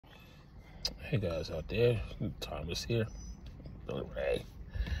Hey guys out there, Thomas here, Billy Ray.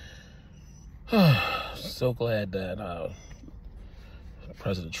 So glad that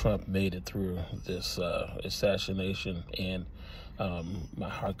President Trump made it through this assassination, and my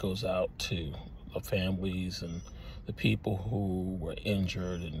heart goes out to the families and the people who were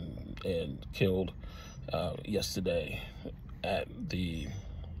injured and killed yesterday at the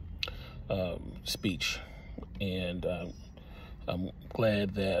speech. And I'm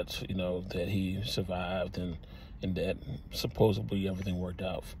glad that that he survived and that supposedly everything worked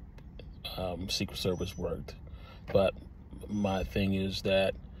out. Secret Service worked, but my thing is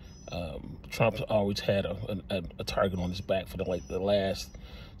that Trump's always had a target on his back for the last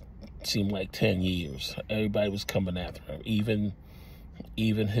seemed like 10 years. Everybody was coming after him.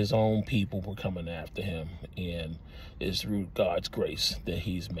 Even his own people were coming after him, and it's through God's grace that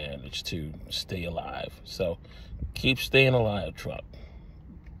he's managed to stay alive. So keep staying alive, Trump.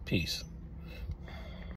 Peace.